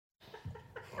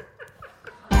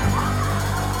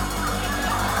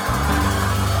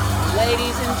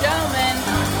gentlemen,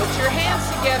 put your hands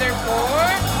together for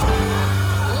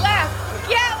Laugh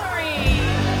Gallery.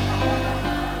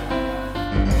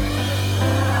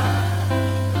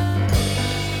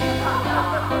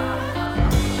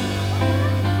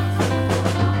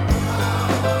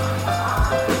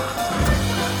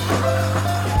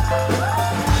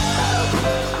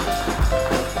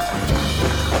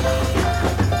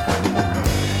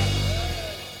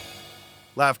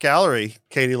 Laugh Gallery,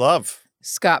 Katie Love.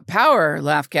 Scott Power,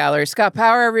 Laugh Gallery. Scott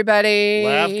Power, everybody.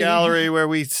 Laugh Gallery, where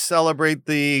we celebrate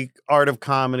the art of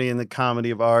comedy and the comedy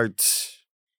of art.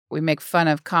 We make fun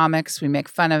of comics. We make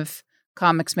fun of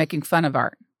comics making fun of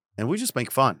art. And we just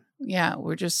make fun. Yeah,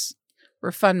 we're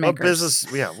fun makers.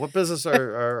 What business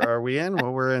are we in?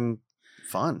 Well, we're in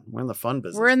fun. We're in the fun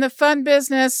business. We're in the fun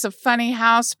business, a funny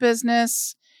house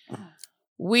business.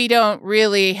 We don't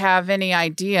really have any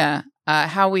idea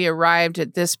how we arrived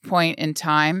at this point in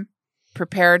time,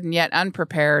 prepared and yet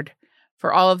unprepared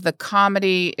for all of the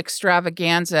comedy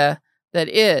extravaganza that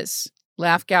is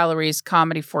Laugh Gallery's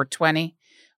Comedy 420,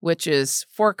 which is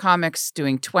 4 comics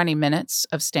doing 20 minutes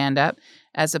of stand-up,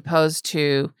 as opposed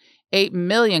to 8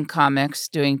 million comics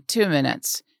doing 2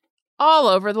 minutes all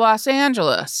over Los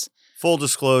Angeles. Full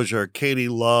disclosure, Katie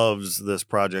loves this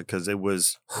project because it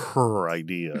was her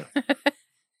idea.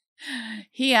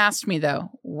 He asked me,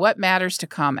 though, what matters to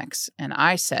comics? And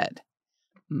I said,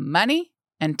 money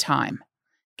and time.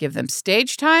 Give them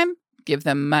stage time, give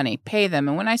them money, pay them.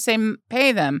 And when I say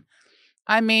pay them,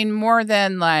 I mean more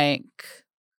than like,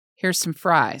 here's some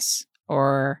fries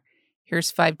or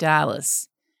here's $5.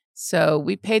 So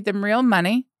we paid them real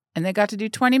money and they got to do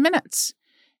 20 minutes.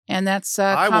 And that's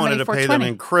I Comedy wanted to pay them 420.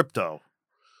 in crypto.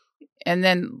 And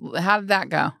then how did that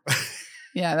go?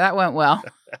 Yeah, that went well.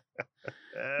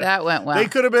 That went well. They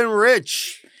could have been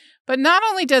rich. But not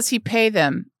only does he pay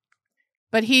them,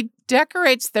 but he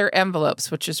decorates their envelopes,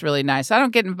 which is really nice. I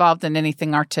don't get involved in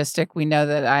anything artistic. We know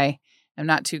that I am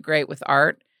not too great with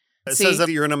art. It says that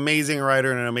you're an amazing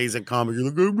writer and an amazing comic. You're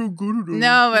like, I'm not good at it.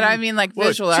 No, but I mean like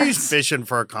visual arts. She's fishing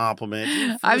for a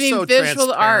compliment. I mean so visual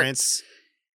transparent. arts.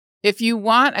 If you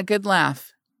want a good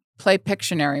laugh, play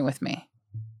Pictionary with me.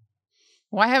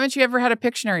 Why haven't you ever had a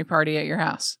Pictionary party at your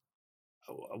house?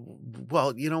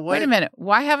 Well, you know what? Wait a minute.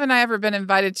 Why haven't I ever been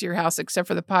invited to your house except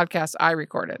for the podcast I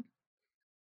recorded?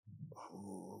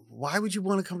 Why would you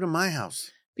want to come to my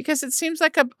house? Because it seems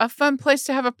like a fun place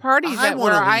to have a party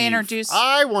where I introduce,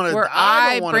 where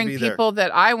I bring people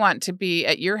that I want to be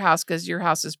at your house because your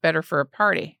house is better for a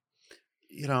party.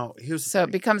 You know, so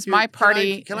it becomes my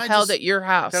party held at your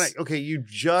house.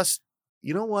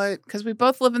 You know what? Because we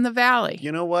both live in the valley.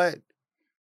 You know what?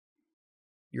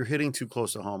 You're hitting too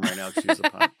close to home right now. Excuse the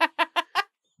pun.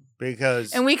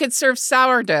 And we could serve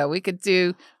sourdough. We could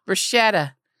do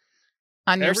bruschetta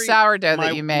on your sourdough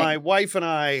that you make. My wife and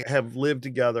I have lived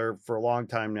together for a long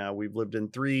time now. We've lived in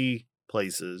 3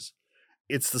 places.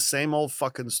 It's the same old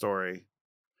fucking story.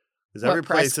 Because every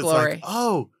place it's like,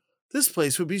 oh, this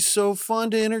place would be so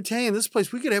fun to entertain. This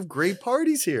place, we could have great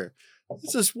parties here.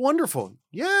 This is wonderful.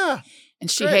 Yeah. And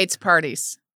she hates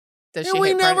parties. And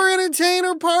we never entertain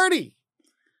her party.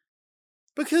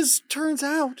 Because turns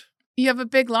out you have a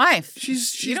big life.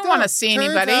 You don't want to see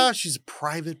anybody. She's a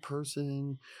private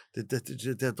person that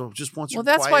just wants. Well,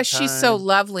 that's why she's so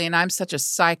lovely, and I'm such a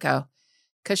psycho.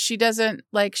 Because she doesn't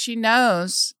she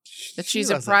knows that she's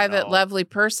a private, lovely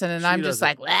person, and I'm just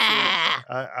like,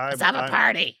 let's have a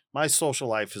party. My social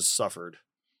life has suffered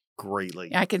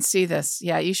greatly. I can see this.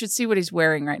 Yeah, you should see what he's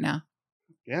wearing right now.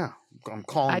 Yeah, I'm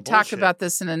calling bullshit. I talked about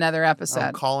this in another episode.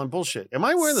 I'm calling bullshit. Am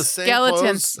I wearing the same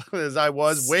clothes as I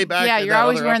was way back? Yeah, you're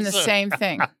always wearing the same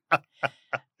thing. It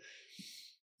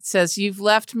says, you've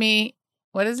left me,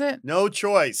 what is it? No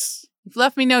choice. You've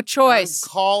left me no choice. I'm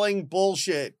calling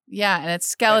bullshit. Yeah, and it's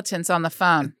skeletons on the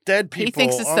phone. Dead people. He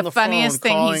thinks it's the funniest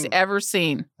thing he's ever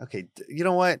seen. Okay, you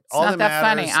know what? It's not that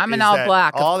funny. I'm in all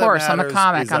black. Of course, I'm a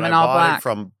comic. I'm in all black.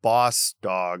 From Boss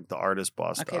Dog, the artist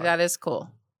Boss Dog. Okay, that is cool.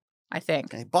 I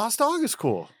think. Okay, Boss Dog is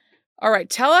cool. All right.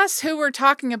 Tell us who we're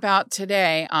talking about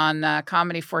today on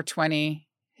Comedy 420,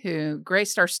 who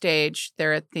graced our stage.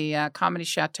 They're at the Comedy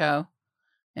Chateau.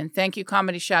 And thank you,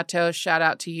 Comedy Chateau. Shout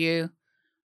out to you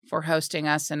for hosting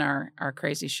us in our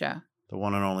crazy show. The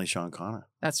one and only Sean Connor.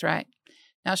 That's right.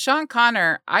 Now, Sean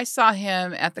Connor, I saw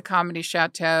him at the Comedy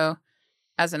Chateau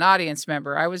as an audience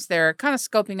member. I was there kind of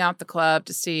scoping out the club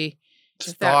to see.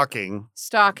 Stalking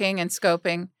and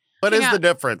scoping. What is the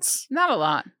difference? Not a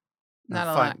lot. Not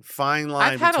a lot. Fine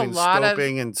line between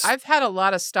scoping and... I've had a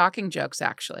lot of stalking jokes,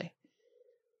 actually.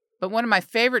 But one of my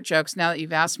favorite jokes, now that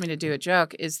you've asked me to do a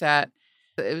joke, is that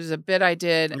it was a bit I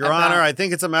did. Your Honor, I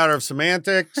think it's a matter of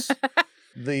semantics.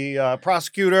 The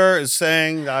prosecutor is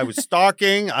saying that I was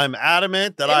stalking. I'm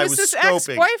adamant that I was this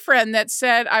scoping. ex-boyfriend that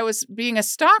said I was being a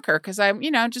stalker because I,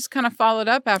 just kind of followed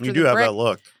up after You the do have break. that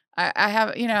look. I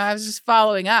have, I was just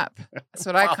following up. That's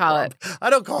what I call it. I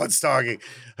don't call it stalking.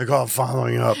 I call it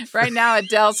following up. Right now,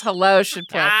 Adele's "Hello" should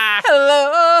play.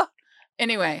 Hello.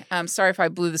 Anyway, I'm sorry if I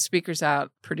blew the speakers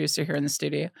out. Producer here in the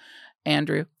studio,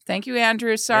 Andrew. Thank you,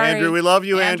 Andrew. Sorry, Andrew. We love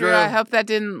you, Andrew. I hope that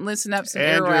didn't loosen up some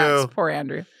earwax. Poor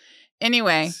Andrew.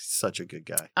 Anyway, he's such a good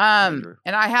guy. And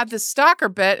I had this stalker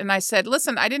bit, and I said,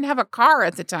 "Listen, I didn't have a car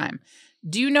at the time.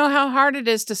 Do you know how hard it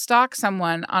is to stalk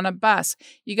someone on a bus?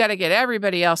 You got to get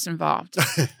everybody else involved.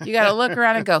 You got to look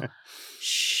around and go,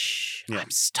 shh, I'm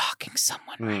stalking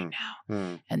someone right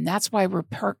now. And that's why we're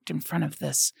parked in front of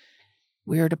this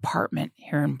weird apartment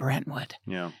here in Brentwood.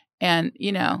 Yeah. And,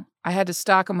 I had to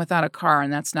stalk them without a car,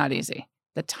 and that's not easy.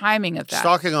 The timing of that.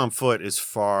 Stalking on foot is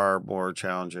far more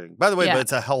challenging. By the way, but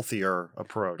it's a healthier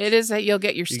approach. It is that you'll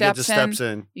get your steps in. You get the steps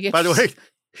in. By the way...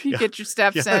 You get your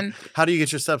steps in. How do you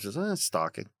get your steps in?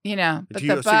 Stalking. But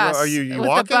the bus. Are you with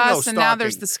walking? The bus, no, and now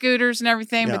there's the scooters and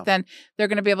everything. Yeah. But then they're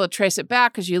going to be able to trace it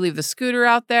back because you leave the scooter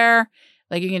out there.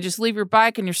 Like you can just leave your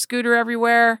bike and your scooter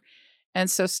everywhere. And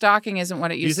so stalking isn't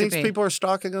what it used to be. Do you think people are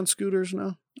stalking on scooters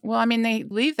now? Well, I mean, they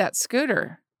leave that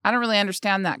scooter. I don't really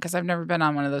understand that because I've never been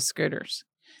on one of those scooters.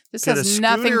 This has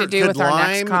nothing to do with our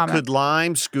next comic. Could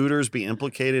Lime scooters be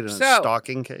implicated in a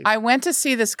stalking case? I went to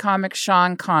see this comic,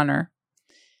 Sean Connor.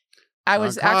 I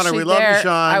was actually we love there. You,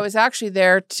 Sean. I was actually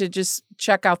there to just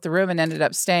check out the room and ended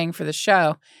up staying for the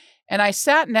show. And I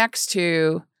sat next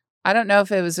to, I don't know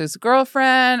if it was his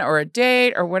girlfriend or a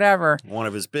date or whatever. One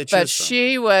of his bitches. But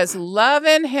she was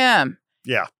loving him.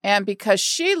 Yeah. And because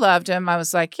she loved him, I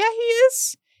was like, yeah, he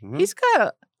is. Mm-hmm.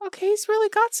 He's really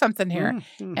got something here.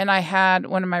 Mm-hmm. And I had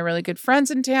one of my really good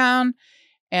friends in town,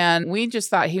 and we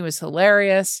just thought he was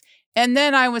hilarious. And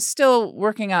then I was still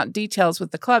working out details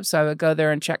with the club, so I would go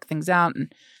there and check things out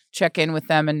and check in with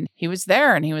them. And he was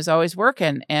there, and he was always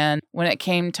working. And when it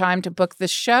came time to book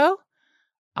this show,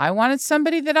 I wanted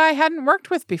somebody that I hadn't worked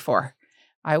with before.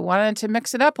 I wanted to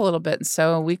mix it up a little bit. And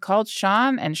so we called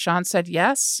Sean, and Sean said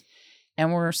yes.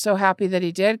 And we're so happy that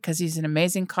he did because he's an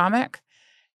amazing comic.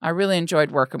 I really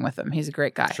enjoyed working with him. He's a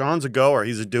great guy. Sean's a goer.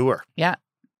 He's a doer. Yeah.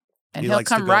 And he'll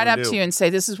come right up to you and say,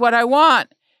 this is what I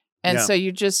want. And so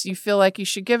you feel like you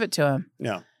should give it to him.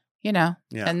 Yeah.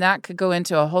 And that could go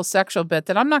into a whole sexual bit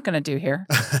that I'm not going to do here.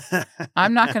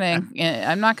 I'm not doing it.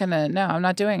 I'm not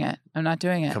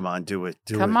doing it. Come on, do it.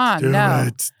 Do it.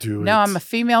 No, I'm a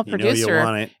female producer. You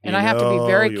want it. And I have to be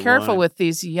very careful with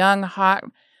these young, hot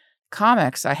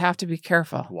comics. I have to be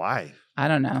careful. Why? I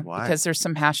don't know. Why? Because there's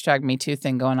some hashtag Me Too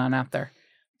thing going on out there.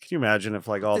 Can you imagine if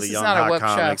all the young hot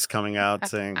comics coming out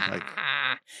saying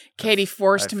Katie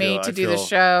forced me to do the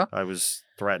show. I was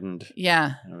threatened.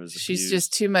 Yeah. She's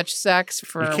just too much sex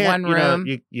for one room.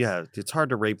 It's hard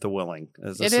to rape the willing.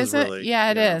 It isn't.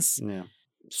 It is. Yeah.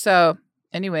 So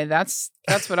anyway, that's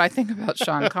what I think about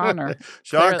Sean Connor.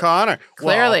 Connor.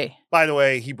 Clearly. Well, by the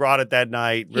way, he brought it that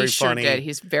night. Very funny. He sure did.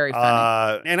 He's very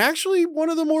funny. And actually one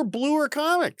of the more bluer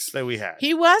comics that we had.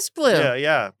 He was blue.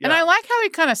 Yeah. And I like how he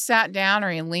kind of sat down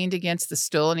or he leaned against the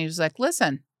stool and he was like,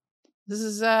 listen, this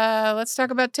is, let's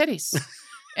talk about titties.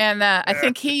 And I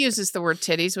think he uses the word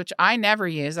titties, which I never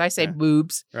use. I say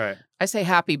boobs. Right. I say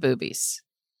happy boobies.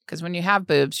 Because when you have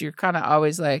boobs, you're kind of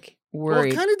always like, worried.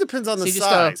 Well, it kind of depends on the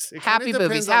size. Happy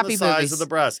boobies, happy size boobies of the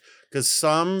breast, because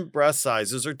some breast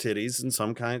sizes are titties, and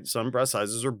some breast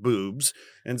sizes are boobs,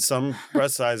 and some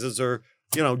breast sizes are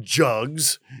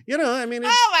jugs. I mean.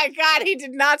 Oh my God, he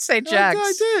did not say jugs.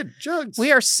 I did jugs.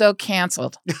 We are so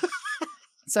canceled.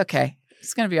 It's okay.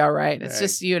 It's gonna be all right. It's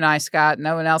just you and I, Scott.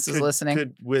 No one else is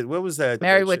listening. What was that?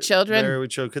 Married with Children. Married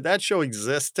with Children. Could that show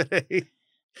exist today?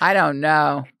 I don't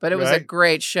know, but it was a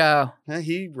great show.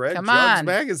 He read Jugs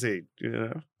magazine.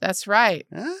 That's right.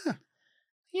 Yeah.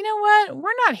 You know what?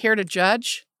 We're not here to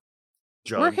judge.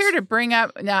 Jugs. We're here to bring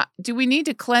up. Now, do we need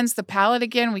to cleanse the palate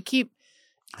again? We keep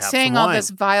saying all this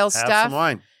vile stuff. Have some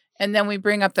wine. And then we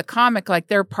bring up the comic like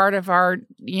they're part of our,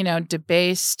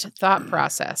 debased thought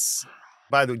process.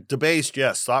 By the way, debased,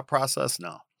 yes. Thought process,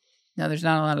 no. No, there's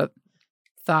not a lot of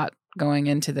thought going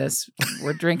into this.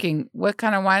 We're drinking. What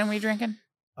kind of wine are we drinking?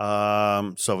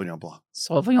 Sauvignon Blanc.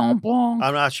 Sauvignon Blanc.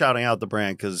 I'm not shouting out the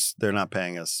brand because they're not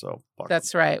paying us. So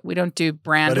that's right. We don't do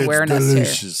brand but awareness it's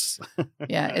delicious. Here.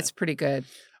 Yeah, it's pretty good.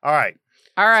 All right.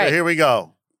 So here we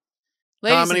go.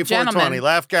 Ladies Comedy and gentlemen, 420,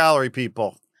 Laugh Gallery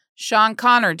people. Sean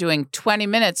Connor doing 20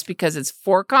 minutes because it's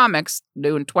 4 comics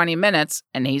doing 20 minutes,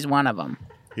 and he's one of them.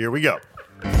 Here we go.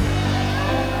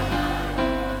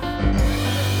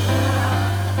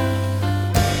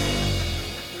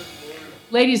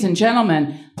 Ladies and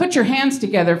gentlemen, put your hands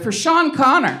together for Sean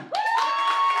Connor.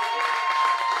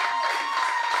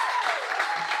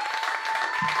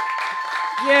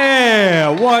 Yeah,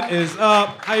 what is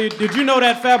up? Did you know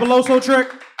that Fabuloso trick?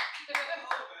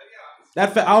 I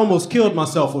almost killed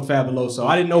myself with Fabuloso.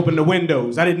 I didn't open the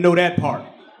windows. I didn't know that part.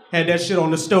 Had that shit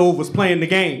on the stove, was playing the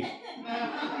game.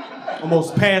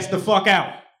 Almost passed the fuck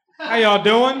out. How y'all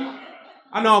doing?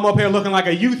 I know I'm up here looking like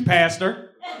a youth pastor.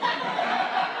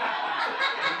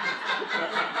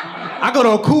 I go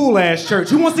to a cool-ass church.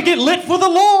 Who wants to get lit for the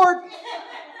Lord?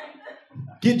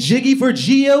 Get jiggy for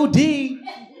G-O-D.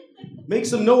 Make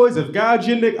some noise if God's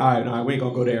your nigga. All right, we ain't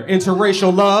gonna go there.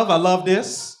 Interracial love, I love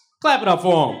this. Clap it up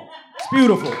for him. It's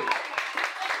beautiful.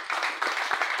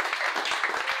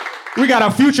 We got a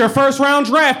future first-round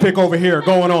draft pick over here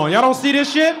going on. Y'all don't see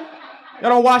this shit? Y'all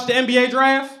don't watch the NBA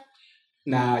draft?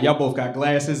 Nah, y'all both got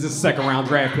glasses. This is a second-round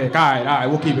draft pick. All right,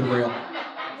 we'll keep it real.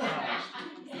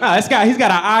 Nah, this guy, he's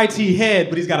got an IT head,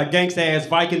 but he's got a gangsta-ass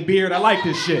Viking beard. I like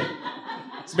this shit.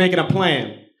 He's making a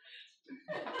plan.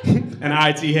 An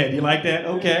IT head, you like that?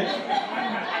 Okay.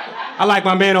 I like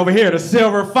my man over here, the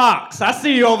Silver Fox. I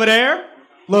see you over there,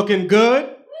 looking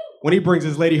good. When he brings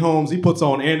his lady home, he puts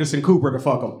on Anderson Cooper to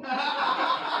fuck him.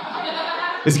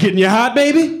 It's getting you hot,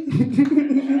 baby?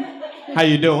 How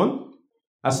you doing?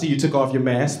 I see you took off your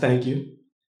mask, thank you.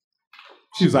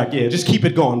 She was like, yeah, just keep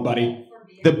it going, buddy.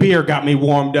 The beer got me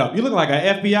warmed up. You look like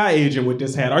an FBI agent with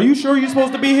this hat. Are you sure you're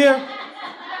supposed to be here?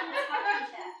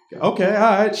 Okay, all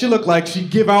right. She looked like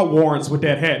she'd give out warrants with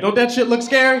that hat. Don't that shit look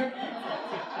scary?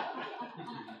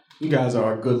 You guys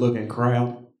are a good-looking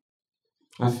crowd.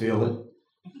 I feel it.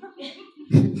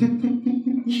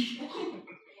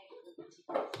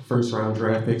 First round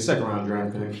draft pick, second round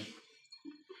draft pick.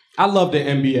 I love the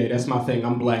NBA. That's my thing.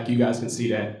 I'm black. You guys can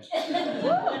see that.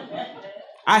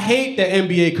 I hate the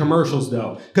NBA commercials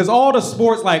though, because all the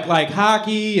sports like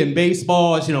hockey and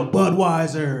baseball, it's,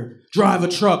 Budweiser, drive a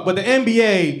truck. But the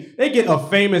NBA, they get a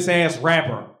famous ass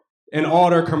rapper in all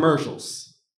their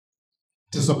commercials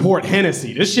to support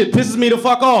Hennessy. This shit pisses me the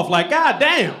fuck off. Like,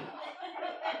 goddamn.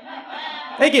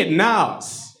 They get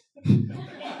Nas.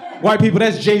 White people,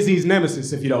 that's Jay-Z's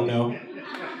nemesis, if you don't know.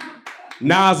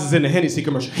 Nas is in the Hennessy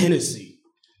commercial. Hennessy,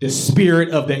 the spirit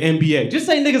of the NBA. Just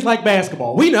say niggas like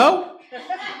basketball. We know.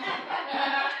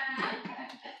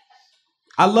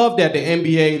 I love that the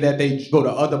NBA, that they go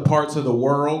to other parts of the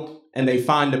world and they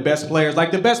find the best players. Like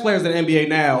the best players in the NBA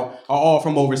now are all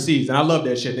from overseas. And I love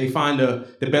that shit. They find the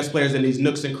best players in these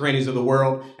nooks and crannies of the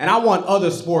world. And I want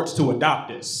other sports to adopt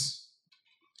this.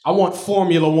 I want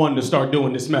Formula One to start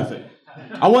doing this method.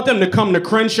 I want them to come to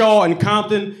Crenshaw and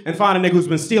Compton and find a nigga who's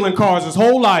been stealing cars his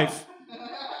whole life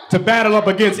to battle up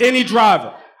against any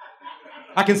driver.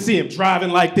 I can see him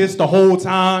driving like this the whole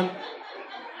time.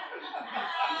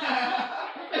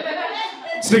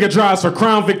 This nigga drives for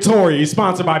Crown Victoria. He's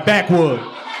sponsored by Backwood.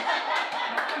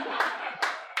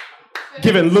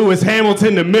 Giving Lewis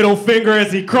Hamilton the middle finger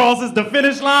as he crosses the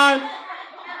finish line.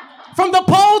 From the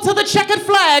pole to the checkered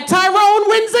flag, Tyrone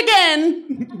wins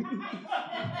again.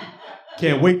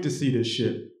 Can't wait to see this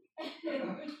shit.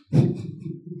 There's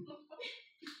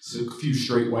a few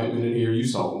straight white men in here. You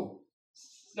saw them.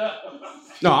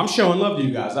 No, I'm showing love to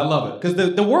you guys. I love it.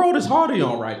 Because the world is hard on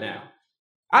y'all right now.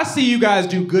 I see you guys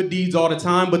do good deeds all the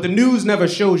time, but the news never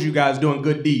shows you guys doing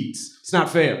good deeds. It's not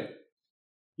fair.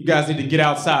 You guys need to get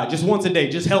outside just once a day.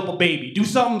 Just help a baby. Do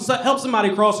something, help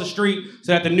somebody cross the street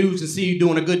so that the news can see you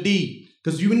doing a good deed.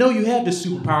 Because you know you have this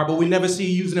superpower, but we never see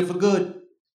you using it for good.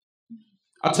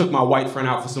 I took my white friend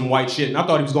out for some white shit, and I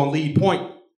thought he was going to lead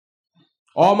point.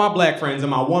 All my black friends and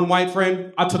my one white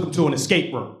friend, I took him to an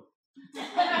escape room.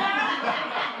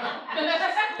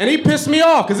 And he pissed me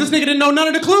off, because this nigga didn't know none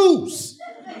of the clues.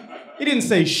 He didn't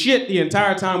say shit the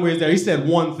entire time we was there. He said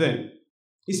one thing.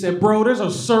 He said, bro, there's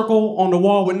a circle on the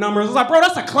wall with numbers. I was like, bro,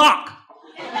 that's a clock.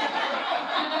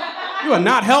 You are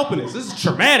not helping us. This is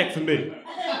traumatic for me.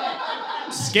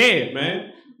 I'm scared,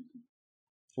 man.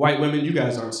 White women, you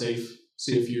guys aren't safe.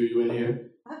 See a few of you in here.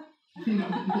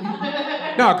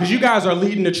 No, because you guys are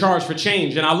leading the charge for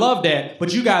change, and I love that,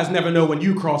 but you guys never know when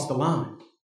you cross the line.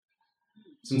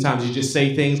 Sometimes you just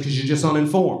say things because you're just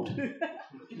uninformed.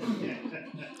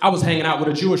 I was hanging out with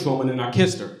a Jewish woman and I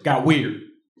kissed her. Got weird.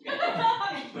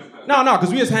 No,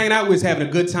 because we was hanging out, we was having a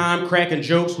good time, cracking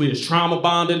jokes, we was trauma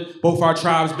bonded, both our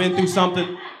tribes been through something.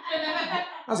 I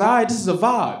was like, all right, this is a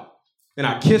vibe. And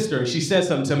I kissed her and she said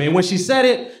something to me. And when she said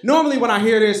it, normally when I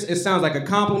hear this, it sounds like a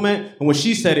compliment. And when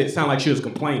she said it, it sounded like she was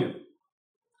complaining.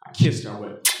 I kissed her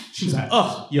with. She was like,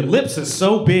 ugh, your lips are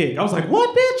so big. I was like,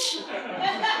 what, bitch?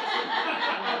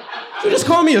 You just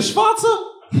call me a schwarzer?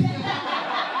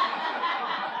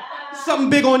 Something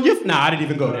big on you? Nah, I didn't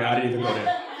even go there.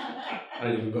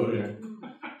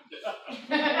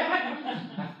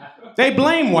 They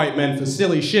blame white men for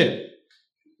silly shit.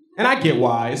 And I get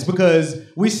why. It's because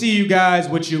we see you guys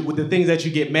with the things that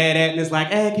you get mad at, and it's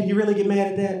like, can you really get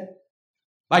mad at that?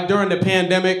 Like during the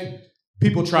pandemic,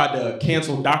 people tried to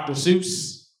cancel Dr.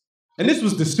 Seuss. And this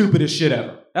was the stupidest shit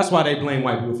ever. That's why they blame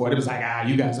white people for it. It was like,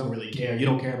 you guys don't really care. You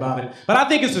don't care about it. But I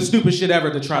think it's the stupidest shit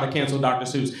ever to try to cancel Dr.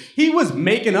 Seuss. He was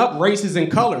making up races and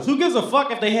colors. Who gives a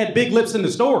fuck if they had big lips in the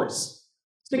stories?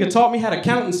 This nigga taught me how to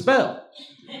count and spell.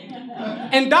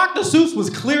 And Dr. Seuss was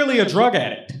clearly a drug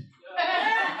addict.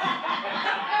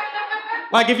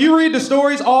 Like, if you read the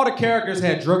stories, all the characters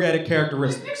had drug addict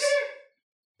characteristics.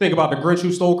 Think about the Grinch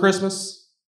Who Stole Christmas.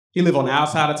 He lived on the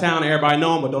outside of town, everybody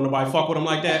know him, but don't nobody fuck with him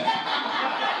like that.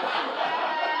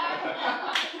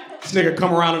 This nigga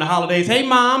come around in the holidays, hey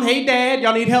mom, hey dad,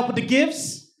 y'all need help with the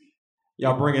gifts?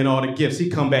 Y'all bring in all the gifts. He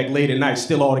come back late at night,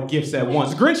 steal all the gifts at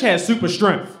once. Grinch has super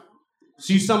strength.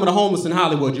 See some of the homeless in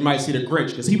Hollywood, you might see the Grinch,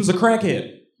 because he was a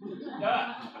crackhead.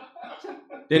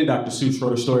 Then Dr. Seuss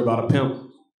wrote a story about a pimp.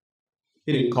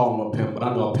 He didn't call him a pimp, but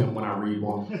I know a pimp when I read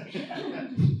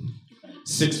one.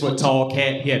 6 foot tall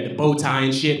cat, he had the bow tie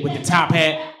and shit with the top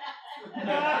hat.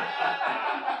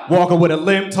 Walking with a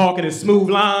limp, talking in smooth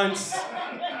lines.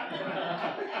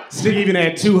 Still even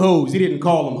had 2 hoes. He didn't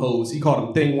call them hoes, he called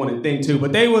them thing 1 and thing 2,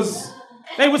 but they was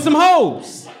some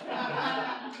hoes.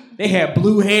 They had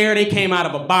blue hair, they came out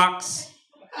of a box.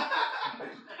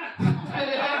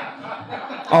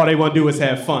 All they want to do is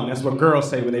have fun. That's what girls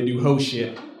say when they do hoe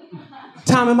shit.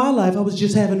 Time in my life, I was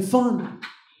just having fun.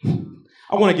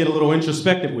 I want to get a little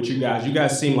introspective with you guys. You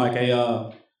guys seem like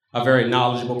a very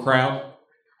knowledgeable crowd.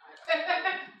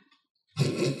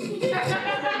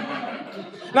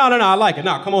 No, I like it.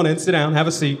 No, come on in, sit down, have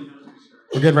a seat.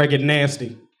 We're getting ready to get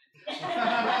nasty.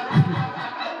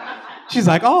 She's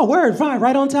like, oh, word, fine,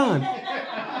 right on time.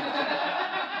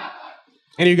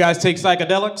 Any of you guys take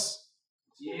psychedelics?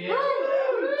 Yeah.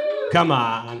 Come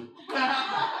on.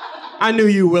 I knew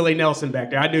you, Willie Nelson, back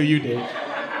there. I knew you did.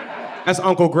 That's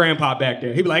Uncle Grandpa back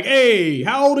there. He'd be like, hey,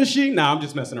 how old is she? Nah, I'm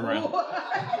just messing around.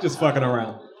 Just fucking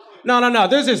around. No.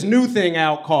 There's this new thing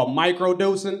out called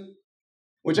microdosing,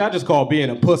 which I just call being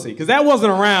a pussy, because that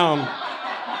wasn't around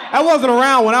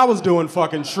when I was doing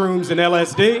fucking shrooms and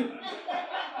LSD.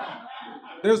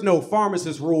 There's no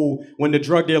pharmacist rule when the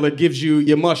drug dealer gives you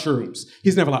your mushrooms.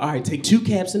 He's never like, all right, take 2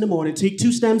 caps in the morning, take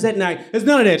 2 stems at night. There's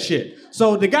none of that shit.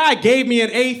 So the guy gave me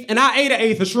 1/8, and I ate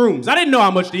 1/8 of shrooms. I didn't know how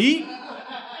much to eat.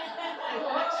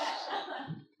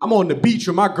 I'm on the beach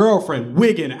with my girlfriend,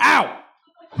 wigging out.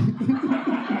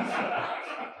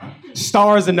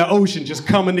 Stars in the ocean just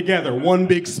coming together, one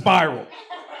big spiral.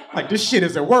 Like, this shit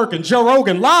isn't working. Joe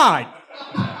Rogan lied.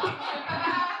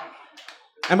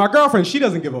 And my girlfriend, she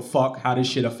doesn't give a fuck how this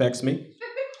shit affects me.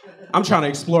 I'm trying to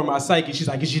explore my psyche. She's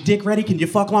like, is your dick ready? Can you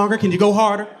fuck longer? Can you go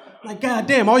harder? I'm like,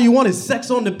 goddamn, all you want is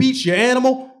sex on the beach, you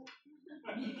animal.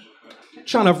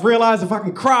 Trying to realize if I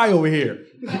can cry over here.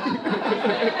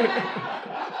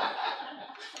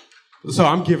 So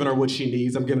I'm giving her what she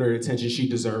needs. I'm giving her the attention she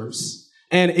deserves.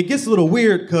 And it gets a little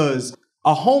weird because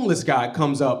a homeless guy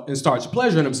comes up and starts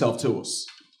pleasuring himself to us.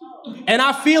 And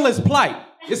I feel his plight.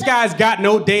 This guy's got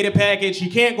no data package. He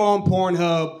can't go on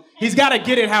Pornhub. He's got to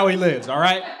get it how he lives, all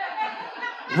right?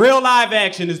 Real live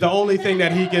action is the only thing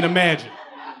that he can imagine.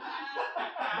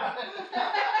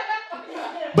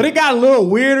 But it got a little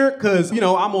weirder because, I'm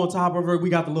on top of her. We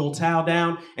got the little towel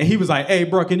down. And he was like, hey,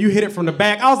 bro, can you hit it from the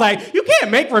back? I was like, you can't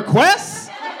make requests.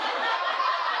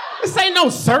 This ain't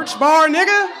no search bar,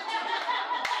 nigga.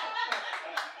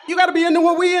 You got to be into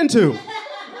what we into.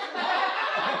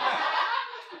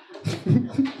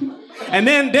 And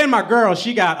then my girl,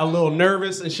 she got a little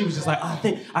nervous and she was just like,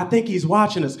 I think he's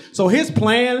watching us. So his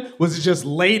plan was to just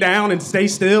lay down and stay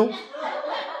still.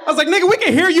 I was like, nigga, we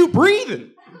can hear you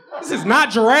breathing. This is not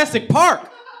Jurassic Park.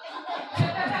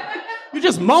 You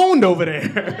just moaned over there.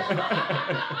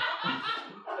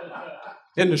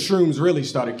 Then the shrooms really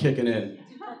started kicking in.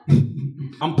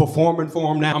 I'm performing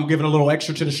for him now. I'm giving a little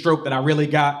extra to the stroke that I really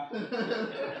got.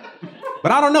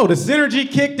 But I don't know, the synergy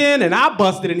kicked in and I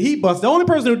busted and he busted. The only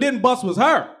person who didn't bust was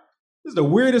her. This is the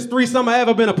weirdest threesome I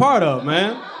ever been a part of,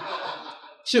 man.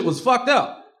 Shit was fucked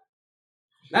up.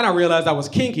 Then I realized I was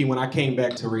kinky when I came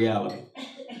back to reality.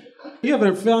 You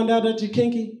ever found out that you're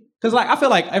kinky? Because I feel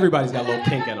like everybody's got a little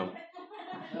kink in them.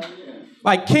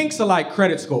 Like kinks are like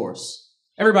credit scores.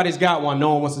 Everybody's got one,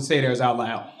 no one wants to say theirs out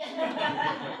loud.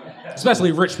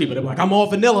 Especially rich people, they're like, I'm all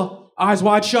vanilla. Eyes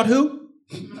wide shut who?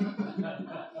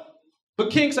 But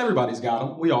kinks, everybody's got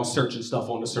them. We all searching stuff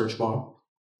on the search bar.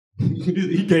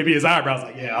 He gave me his eyebrows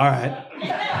like, yeah, all right.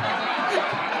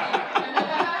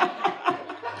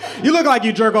 You look like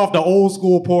you jerk off to old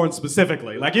school porn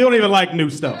specifically. Like you don't even like new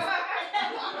stuff.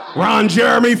 Ron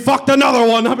Jeremy fucked another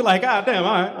one. I'll be like, God damn,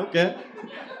 all right, okay.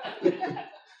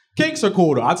 Kinks are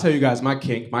cool though. I'll tell you guys my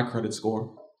kink, my credit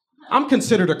score. I'm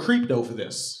considered a creep though for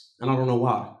this, and I don't know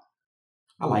why.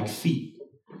 I like feet.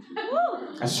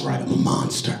 That's right, I'm a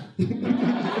monster.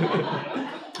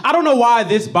 I don't know why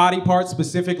this body part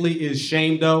specifically is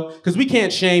shamed though, because we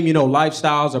can't shame,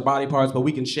 lifestyles or body parts, but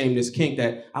we can shame this kink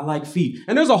that I like feet.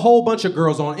 And there's a whole bunch of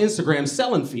girls on Instagram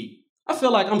selling feet. I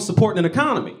feel like I'm supporting an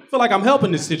economy. I feel like I'm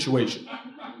helping this situation.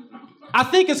 I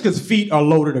think it's because feet are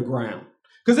low to the ground.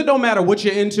 Because it don't matter what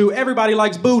you're into, everybody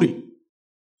likes booty.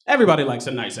 Everybody likes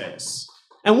a nice ass.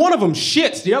 And one of them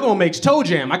shits, the other one makes toe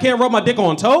jam. I can't rub my dick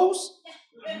on toes?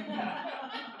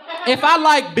 If I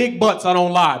like big butts, I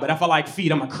don't lie. But if I like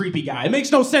feet, I'm a creepy guy. It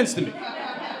makes no sense to me.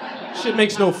 Shit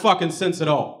makes no fucking sense at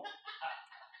all.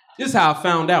 This is how I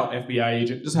found out, FBI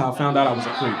agent. This is how I found out I was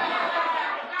a creep.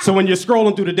 So when you're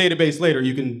scrolling through the database later,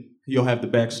 you'll have the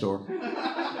backstory.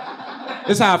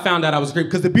 This is how I found out I was a creep.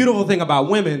 Because the beautiful thing about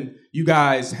women, you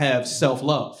guys have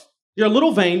self-love. You're a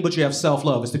little vain, but you have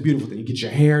self-love. It's the beautiful thing. You get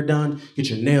your hair done, get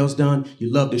your nails done.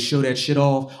 You love to show that shit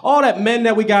off. All that men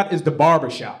that we got is the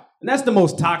barbershop. And that's the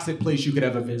most toxic place you could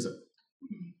ever visit.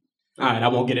 All right, I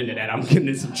won't get into that. I'm getting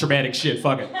into some traumatic shit.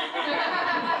 Fuck it.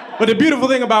 But the beautiful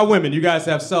thing about women, you guys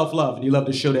have self-love, and you love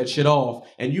to show that shit off.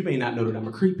 And you may not know that I'm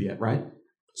a creep yet, right?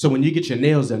 So when you get your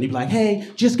nails done, you be like,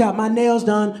 hey, just got my nails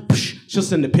done. She'll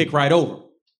send the pic right over.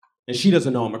 And she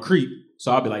doesn't know I'm a creep.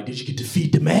 So I'll be like, did you get the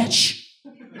feet to match?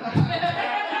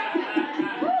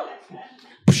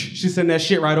 She send that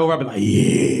shit right over. I'll be like,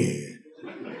 yeah.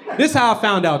 This is how I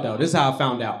found out, though. This is how I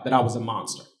found out that I was a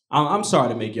monster. I'm sorry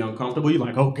to make you uncomfortable. You're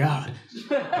like, oh, God.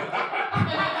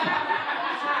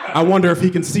 I wonder if he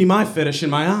can see my fetish in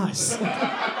my eyes.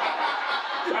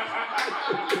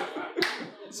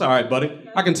 It's all right, buddy.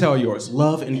 I can tell yours.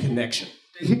 Love and connection.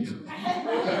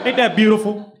 Ain't that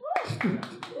beautiful?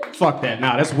 Fuck that.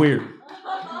 Nah, that's weird.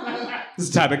 This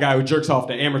is the type of guy who jerks off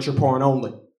to amateur porn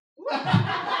only.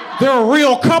 They're a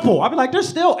real couple. I'll be like, they're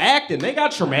still acting. They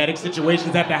got traumatic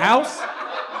situations at the house.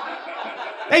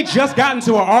 They just got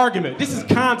into an argument. This is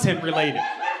content related.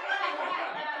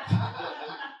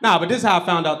 Nah, but this is how I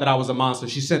found out that I was a monster.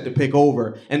 She sent the pic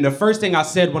over. And the first thing I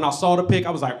said when I saw the pic,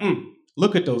 I was like,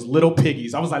 look at those little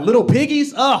piggies. I was like, little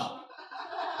piggies? Ugh.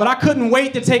 But I couldn't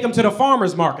wait to take them to the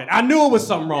farmer's market. I knew it was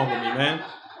something wrong with me, man.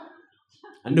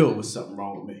 I knew it was something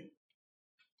wrong with me.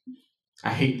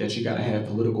 I hate that you gotta have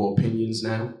political opinions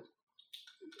now.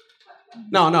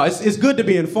 No, it's good to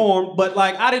be informed, but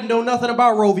like, I didn't know nothing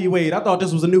about Roe v. Wade. I thought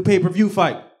this was a new pay-per-view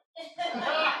fight.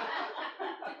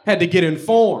 Had to get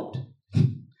informed.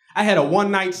 I had a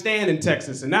one-night stand in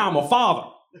Texas, and now I'm a father.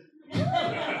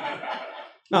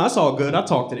 No, that's all good. I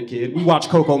talk to the kid. We watch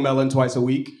Coco Melon twice a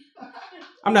week.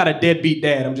 I'm not a deadbeat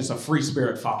dad. I'm just a free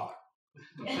spirit father.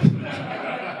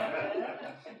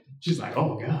 She's like,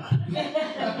 oh,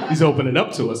 God. He's opening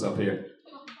up to us up here.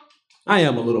 I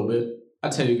am a little bit.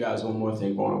 I'll tell you guys one more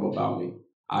thing vulnerable about me.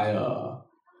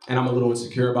 And I'm a little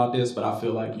insecure about this, but I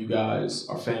feel like you guys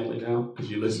are family now because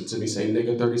you listen to me say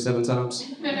nigga 37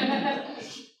 times.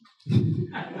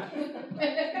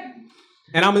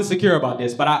 And I'm insecure about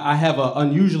this, but I have an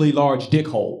unusually large dick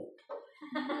hole.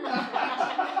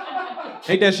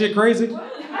 Ain't that shit crazy?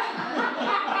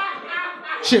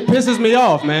 Shit pisses me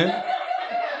off, man.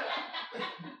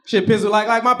 Shit pisses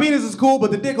like my penis is cool,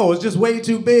 but the dick hole is just way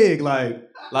too big.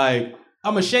 Like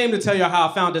I'm ashamed to tell you how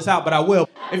I found this out, but I will.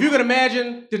 If you can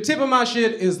imagine, the tip of my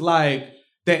shit is like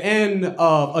the end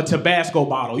of a Tabasco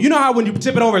bottle. You know how when you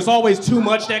tip it over, it's always too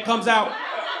much that comes out?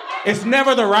 It's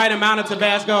never the right amount of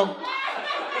Tabasco.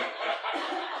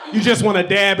 You just want to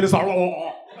dab and it's like,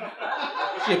 oh.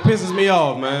 Shit pisses me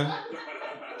off, man.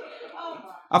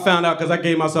 I found out because I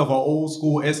gave myself an old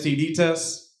school STD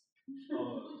test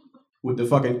with the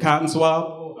fucking cotton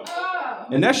swab.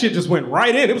 And that shit just went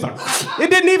right in. It was like, it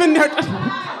didn't even,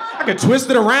 I could twist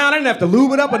it around. I didn't have to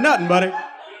lube it up or nothing, buddy.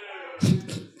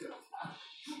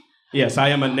 Yes, I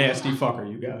am a nasty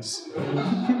fucker, you guys.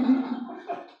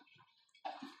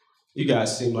 You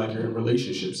guys seem like you're in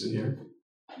relationships in here.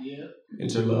 Yeah.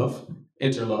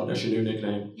 Interlove, that's your new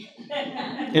nickname.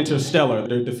 Interstellar,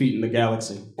 they're defeating the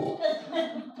galaxy.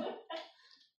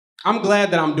 I'm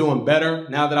glad that I'm doing better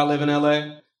now that I live in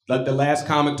LA. Like the last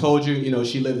comic told you,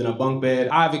 she lived in a bunk bed.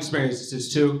 I've experienced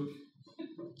this too.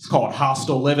 It's called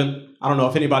hostel living. I don't know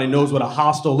if anybody knows what a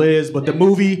hostel is, but the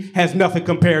movie has nothing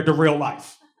compared to real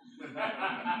life.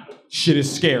 Shit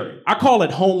is scary. I call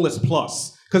it homeless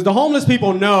plus. Because the homeless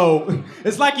people know,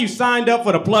 it's like you signed up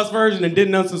for the plus version and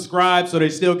didn't unsubscribe, so they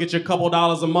still get you a couple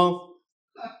dollars a month.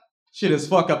 Shit is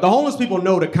fucked up. The homeless people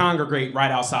know to congregate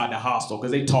right outside the hostel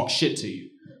because they talk shit to you.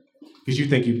 Because you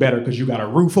think you better because you got a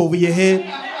roof over your head.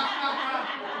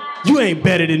 You ain't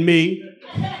better than me.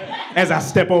 As I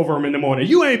step over them in the morning,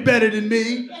 you ain't better than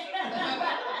me.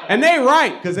 And they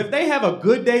right, because if they have a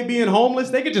good day being homeless,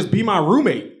 they could just be my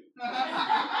roommate.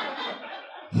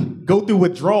 Go through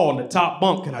withdrawal in the top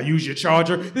bunk. Can I use your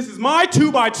charger? This is my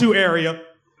 2x2 area.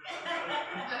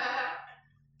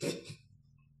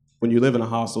 When you live in a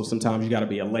hostel, sometimes you gotta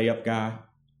be a layup guy.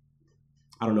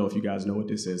 I don't know if you guys know what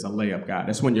this is, a layup guy.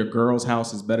 That's when your girl's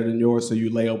house is better than yours, so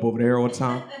you lay up over there all the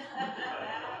time.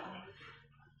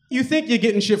 You think you're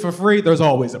getting shit for free, there's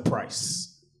always a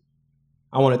price.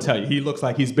 I wanna tell you, he looks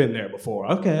like he's been there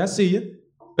before. Okay, I see you.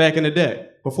 Back in the day,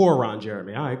 before Ron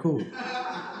Jeremy. All right, cool.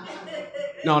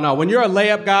 No, when you're a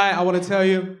layup guy, I wanna tell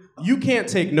you, you can't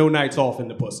take no nights off in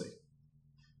the pussy.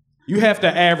 You have to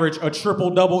average a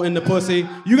triple-double in the pussy.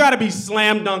 You gotta be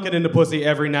slam dunking in the pussy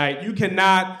every night. You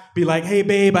cannot be like, hey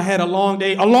babe, I had a long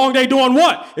day. A long day doing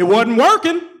what? It wasn't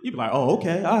working. You'd be like, oh,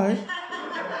 okay, all right.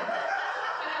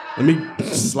 Let me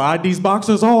slide these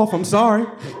boxers off, I'm sorry.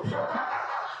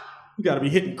 You gotta be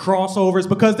hitting crossovers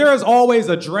because there is always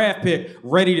a draft pick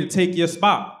ready to take your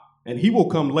spot. And he will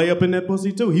come lay up in that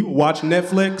pussy too. He will watch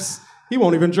Netflix. He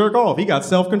won't even jerk off. He got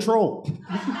self-control.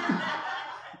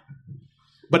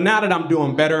 But now that I'm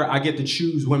doing better, I get to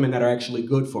choose women that are actually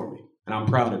good for me. And I'm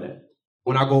proud of that.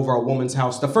 When I go over a woman's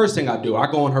house, the first thing I do,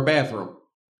 I go in her bathroom.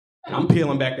 And I'm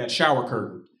peeling back that shower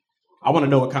curtain. I want to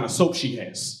know what kind of soap she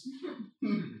has.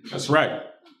 That's right.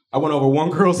 I went over one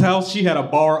girl's house. She had a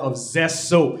bar of Zest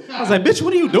soap. I was like, bitch,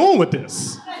 what are you doing with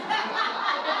this?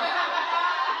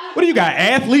 What do you got,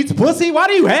 athlete's pussy? Why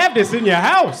do you have this in your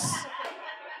house?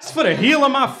 It's for the heel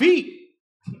of my feet.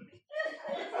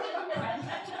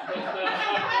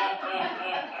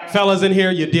 Fellas in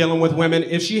here, you're dealing with women.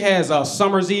 If she has a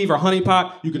Summer's Eve or Honey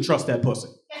Pot, you can trust that pussy.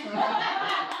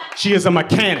 She is a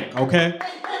mechanic, okay?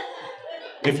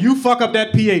 If you fuck up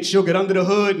that pH, she'll get under the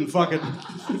hood and fucking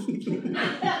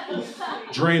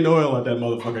drain the oil at that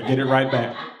motherfucker. Get it right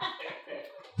back.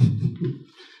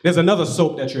 There's another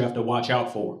soap that you have to watch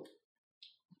out for.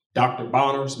 Dr.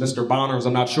 Bonner's, Mr. Bonner's,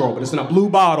 I'm not sure, but it's in a blue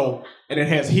bottle and it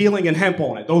has healing and hemp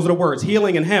on it. Those are the words,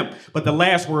 healing and hemp. But the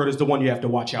last word is the one you have to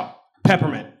watch out.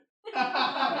 Peppermint.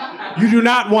 You do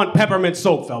not want peppermint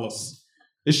soap, fellas.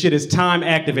 This shit is time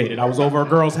activated. I was over a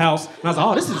girl's house and I was like,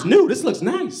 oh, this is new. This looks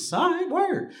nice. All right,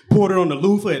 word. Poured it on the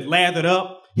loofah, it lathered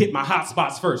up, hit my hot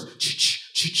spots first.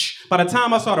 By the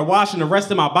time I started washing the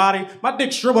rest of my body, my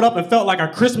dick shriveled up and felt like a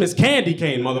Christmas candy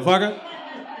cane, motherfucker.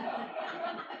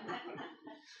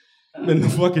 In the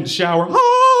fucking shower,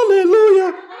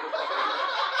 hallelujah.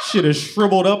 Shit is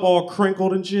shriveled up, all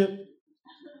crinkled and shit.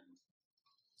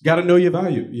 Gotta know your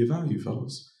value,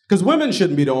 fellas. Because women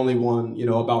shouldn't be the only one,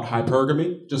 about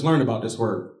hypergamy. Just learn about this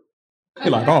word.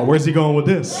 You're like, oh, where's he going with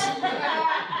this?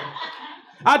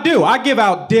 I do. I give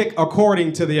out dick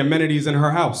according to the amenities in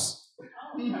her house.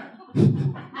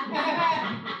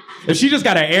 If she just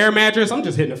got an air mattress, I'm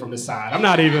just hitting it from the side. I'm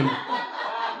not even...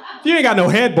 If you ain't got no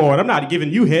headboard, I'm not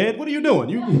giving you head. What are you doing?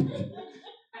 You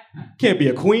can't be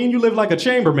a queen. You live like a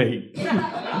chambermaid.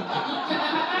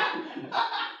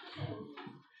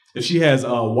 If she has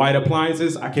white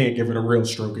appliances, I can't give her the real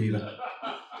stroke either.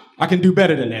 I can do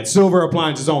better than that. Silver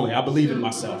appliances only. I believe in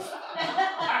myself.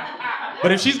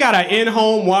 But if she's got an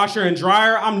in-home washer and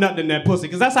dryer, I'm nutting in that pussy,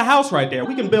 because that's a house right there.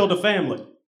 We can build a family.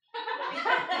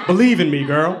 Believe in me,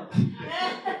 girl.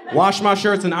 Wash my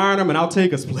shirts and iron them, and I'll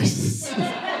take us places.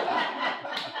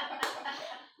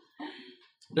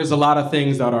 There's a lot of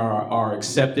things that are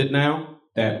accepted now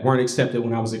that weren't accepted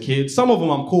when I was a kid. Some of them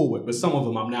I'm cool with, but some of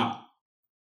them I'm not.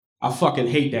 I fucking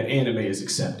hate that anime is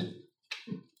accepted.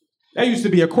 That used to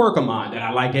be a quirk of mine, that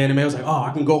I like anime. I was like, oh,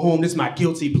 I can go home, this is my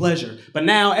guilty pleasure. But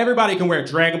now everybody can wear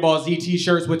Dragon Ball Z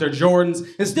t-shirts with their Jordans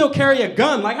and still carry a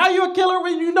gun. Like, how you a killer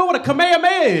when you know what a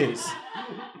Kamehameha is?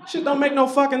 Shit don't make no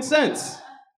fucking sense.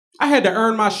 I had to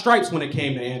earn my stripes when it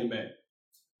came to anime.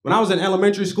 When I was in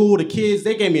elementary school, the kids,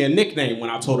 they gave me a nickname when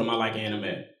I told them I like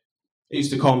anime. They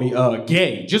used to call me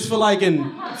gay, just for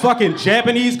liking fucking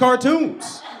Japanese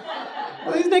cartoons.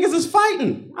 Well, these niggas is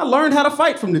fighting. I learned how to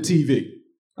fight from the TV.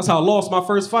 That's how I lost my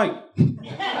first fight.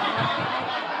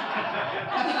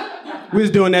 We was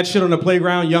doing that shit on the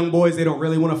playground. Young boys, they don't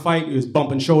really want to fight. We was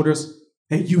bumping shoulders.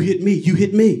 Hey, you hit me, you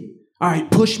hit me. All right,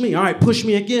 push me. All right, push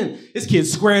me again. This kid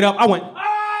squared up. I went,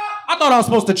 I thought I was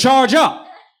supposed to charge up.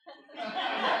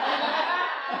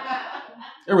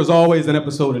 There was always an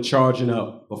episode of charging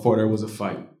up before there was a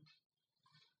fight.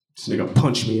 This nigga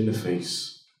punched me in the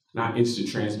face. Not instant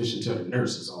transmission to the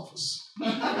nurse's office.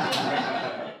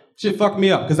 Shit fucked me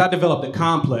up because I developed a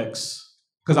complex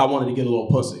because I wanted to get a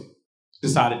little pussy.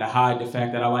 Decided to hide the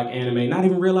fact that I like anime, not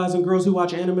even realizing girls who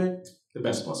watch anime, the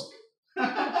best pussy.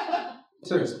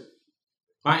 Seriously.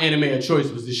 My anime of choice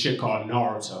was this shit called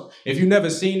Naruto. If you've never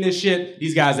seen this shit,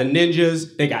 these guys are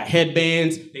ninjas, they got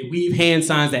headbands, they weave hand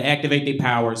signs that activate their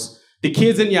powers. The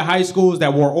kids in your high schools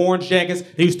that wore orange jackets,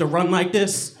 they used to run like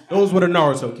this. Those were the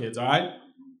Naruto kids, all right?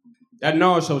 That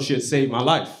Naruto shit saved my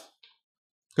life.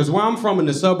 Because where I'm from in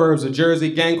the suburbs of Jersey,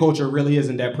 gang culture really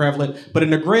isn't that prevalent. But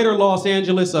in the greater Los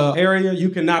Angeles area, you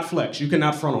cannot flex. You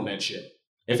cannot front on that shit.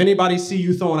 If anybody see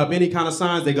you throwing up any kind of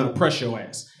signs, they're going to press your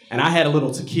ass. And I had a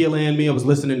little tequila in me. I was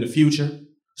listening to Future.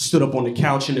 Stood up on the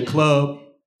couch in the club.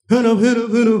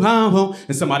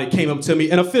 And somebody came up to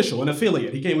me, an official, an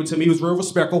affiliate. He came up to me. He was real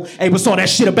respectful. Hey, what's all that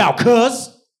shit about,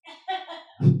 cuz?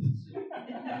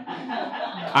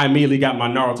 I immediately got my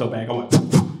Naruto back. I went,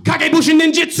 Kagebushin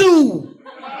Ninjutsu!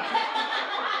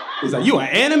 He's like, you an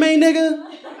anime nigga?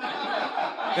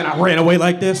 And I ran away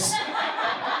like this.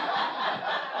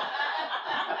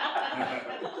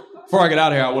 Before I get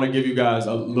out of here, I want to give you guys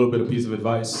a little bit of piece of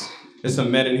advice. There's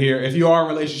some men in here. If you are in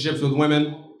relationships with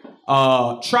women,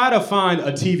 try to find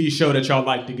a TV show that y'all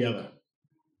like together.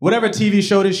 Whatever TV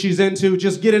show that she's into,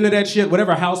 just get into that shit.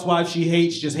 Whatever housewife she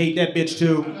hates, just hate that bitch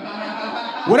too.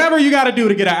 Whatever you got to do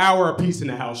to get an hour apiece in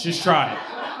the house, just try it.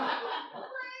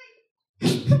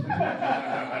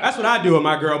 That's what I do with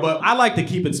my girl, but I like to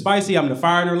keep it spicy. I'm the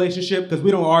fire in a relationship because we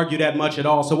don't argue that much at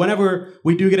all. So whenever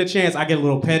we do get a chance, I get a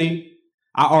little petty.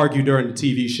 I argue during the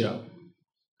TV show.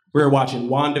 We were watching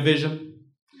WandaVision,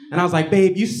 and I was like,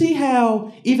 babe, you see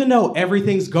how even though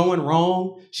everything's going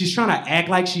wrong, she's trying to act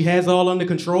like she has it all under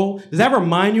control? Does that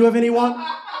remind you of anyone?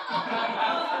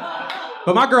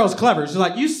 But my girl's clever. She's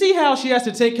like, you see how she has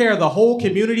to take care of the whole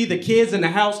community, the kids in the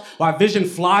house, while Vision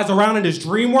flies around in this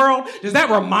dream world? Does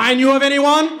that remind you of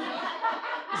anyone?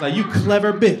 It's like, you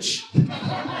clever bitch.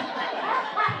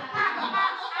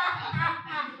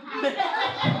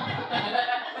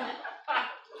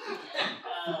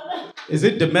 Is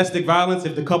it domestic violence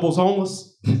if the couple's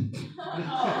homeless?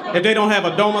 If they don't have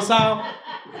a domicile?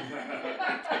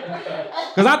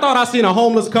 Because I thought I seen a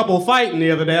homeless couple fighting the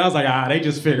other day. I was like, they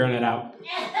just figuring it out.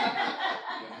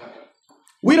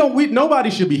 Nobody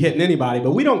should be hitting anybody,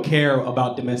 but we don't care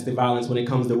about domestic violence when it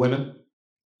comes to women.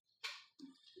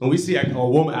 When we see a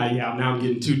woman, now I'm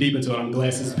getting too deep into it. I'm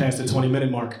glad it's past the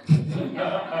 20-minute mark.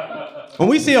 When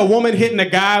we see a woman hitting a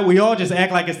guy, we all just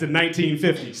act like it's the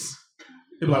 1950s.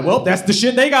 They're like, well, that's the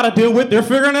shit they got to deal with. They're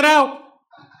figuring it out.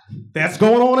 That's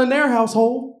going on in their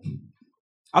household.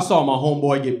 I saw my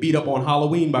homeboy get beat up on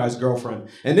Halloween by his girlfriend.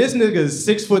 And this nigga is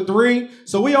 6'3",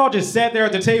 so we all just sat there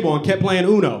at the table and kept playing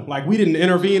Uno. Like we didn't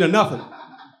intervene or nothing.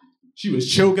 She was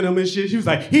choking him and shit. She was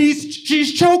like,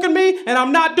 she's choking me and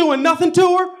I'm not doing nothing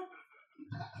to her.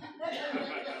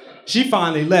 She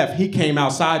finally left. He came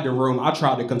outside the room. I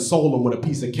tried to console him with a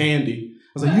piece of candy.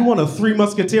 I was like, you want a Three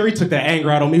Musketeer? He took that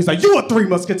anger out on me. He was like, you a Three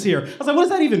Musketeer? I was like, what does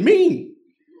that even mean?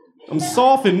 I'm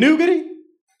soft and nougaty?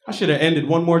 I should have ended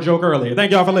one more joke earlier.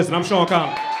 Thank y'all for listening. I'm Sean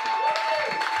Connery.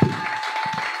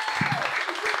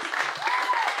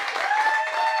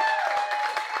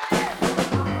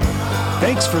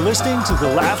 Thanks for listening to the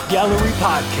Laugh Gallery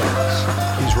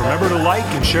podcast. Please remember to like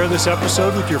and share this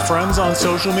episode with your friends on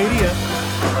social media.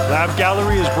 Laugh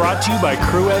Gallery is brought to you by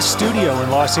Crew S Studio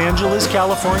in Los Angeles,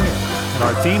 California. And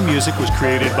our theme music was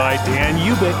created by Dan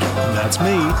Ubik, and that's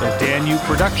me, at Dan U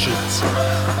Productions.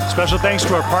 Special thanks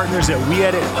to our partners at We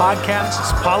Edit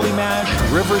Podcasts, Polymash,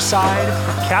 Riverside,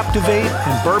 Captivate,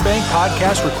 and Burbank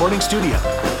Podcast Recording Studio.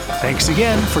 Thanks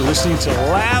again for listening to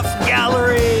Laugh Gallery.